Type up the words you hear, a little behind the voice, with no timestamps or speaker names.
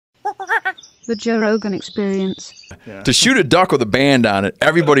The Joe Rogan Experience. Yeah. To shoot a duck with a band on it,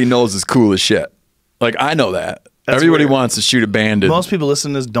 everybody knows is cool as shit. Like, I know that. Everybody wants to shoot a banded. Most people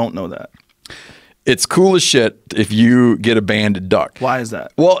listening to this don't know that. It's cool as shit if you get a banded duck. Why is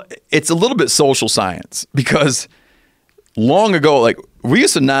that? Well, it's a little bit social science because long ago, like, we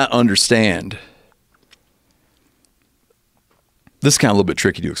used to not understand. This is kind of a little bit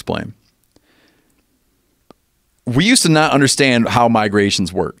tricky to explain. We used to not understand how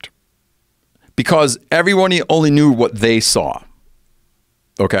migrations worked because everyone only knew what they saw.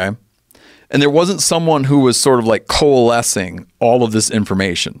 Okay? And there wasn't someone who was sort of like coalescing all of this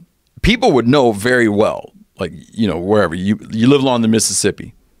information. People would know very well, like, you know, wherever you live along the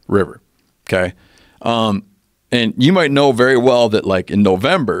Mississippi River. Okay? And you might know very well that, like, in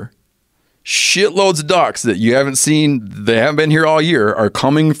November, shitloads of ducks that you haven't seen, they haven't been here all year, are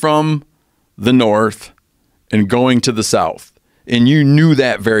coming from the north and going to the south. And you knew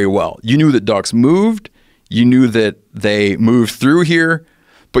that very well. You knew that ducks moved. You knew that they moved through here,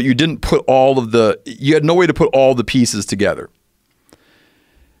 but you didn't put you had no way to put all the pieces together.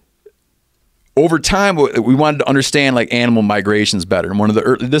 Over time, we wanted to understand, like, animal migrations better.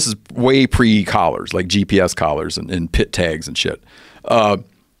 And this is way pre-collars, like GPS collars and pit tags and shit.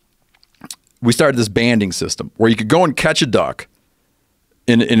 We started this banding system where you could go and catch a duck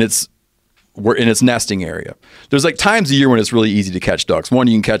in its nesting area. There's like times a year when it's really easy to catch ducks. One,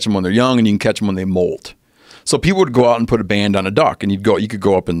 you can catch them when they're young, and you can catch them when they molt. So people would go out and put a band on a duck, and you could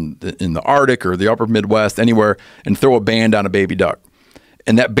go up in the Arctic or the upper Midwest, anywhere, and throw a band on a baby duck.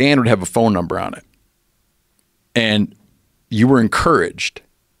 And that band would have a phone number on it. And you were encouraged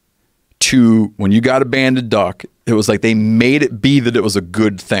to, when you got a banded duck, it was like they made it be that it was a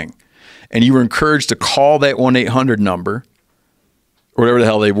good thing. And you were encouraged to call that 1-800 number, or whatever the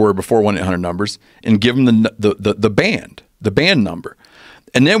hell they were before 1-800 numbers, and give them the band number.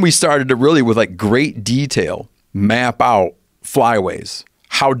 And then we started to really, with like great detail, map out flyways,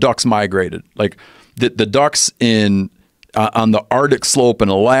 how ducks migrated. Like the ducks on the Arctic slope in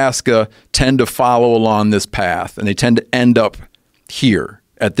Alaska tend to follow along this path, and they tend to end up here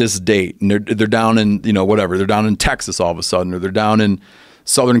at this date. And they're down in, you know, whatever. They're down in Texas all of a sudden, or they're down in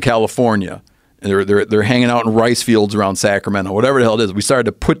Southern California. And they're hanging out in rice fields around Sacramento, whatever the hell it is. We started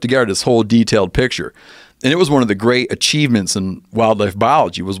to put together this whole detailed picture. And it was one of the great achievements in wildlife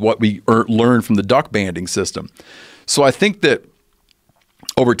biology, was what we learned from the duck banding system. So I think that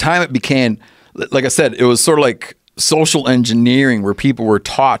over time it became, like I said, it was sort of like social engineering, where people were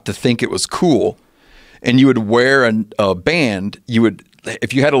taught to think it was cool. And you would wear a band.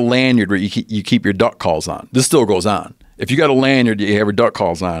 If you had a lanyard where you keep your duck calls on, this still goes on. If you got a lanyard that you have your duck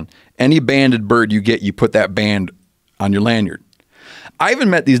calls on, any banded bird you get, you put that band on your lanyard. I even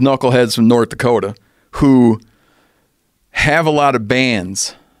met these knuckleheads from North Dakota who have a lot of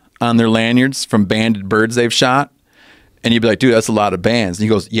bands on their lanyards from banded birds they've shot. And you'd be like, dude, that's a lot of bands. And he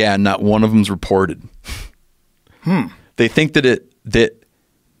goes, yeah, not one of them's reported. They think that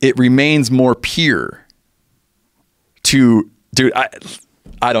it remains more pure to, dude,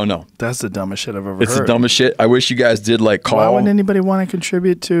 I don't know. That's the dumbest shit I've ever heard. It's the dumbest shit. I wish you guys did like call. Why wouldn't anybody want to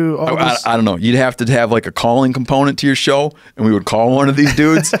contribute to all this? I don't know. You'd have to have like a calling component to your show, and we would call one of these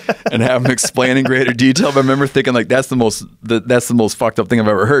dudes and have them explain in greater detail. But I remember thinking, like, that's the most fucked up thing I've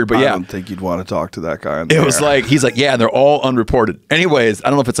ever heard. But yeah, I don't think you'd want to talk to that guy. It was like, he's like, yeah, they're all unreported. Anyways,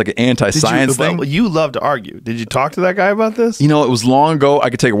 I don't know if it's like an anti-science thing. You love to argue. Did you talk to that guy about this? You know, it was long ago. I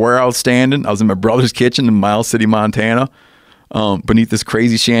could take where I was standing. I was in my brother's kitchen in Miles City, Montana. Beneath this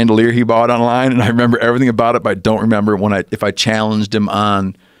crazy chandelier he bought online, and I remember everything about it, but I don't remember if I challenged him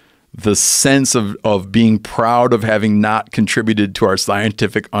on the sense of being proud of having not contributed to our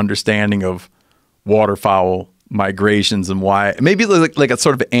scientific understanding of waterfowl migrations and why. Maybe like a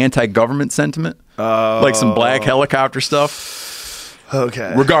sort of anti-government sentiment, like some black helicopter stuff.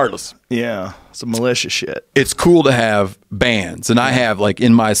 Okay. Regardless. Yeah. Some malicious shit. It's cool to have bands, and I have like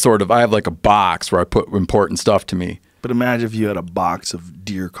in my I have like a box where I put important stuff to me. But imagine if you had a box of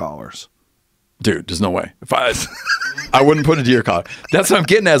deer collars. Dude, there's no way. If I wouldn't put a deer collar. That's what I'm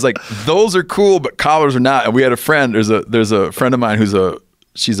getting at. Is like, those are cool, but collars are not. And we had a friend. There's a friend of mine who's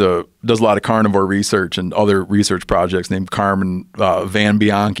does a lot of carnivore research and other research projects, named Carmen Van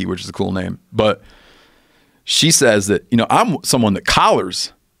Bianchi, which is a cool name. But she says that, you know, I'm someone that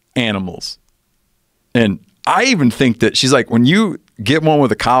collars animals, and I even think that she's like, when you get one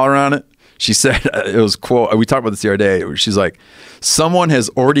with a collar on it. She said, it was quote, we talked about this the other day. She's like, someone has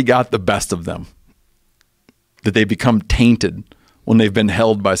already got the best of them, that they become tainted when they've been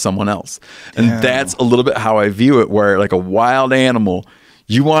held by someone else. And that's a little bit how I view it, where like a wild animal,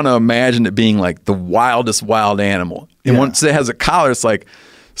 you want to imagine it being like the wildest wild animal. And once it has a collar, it's like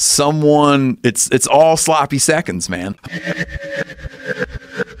someone, it's all sloppy seconds, man.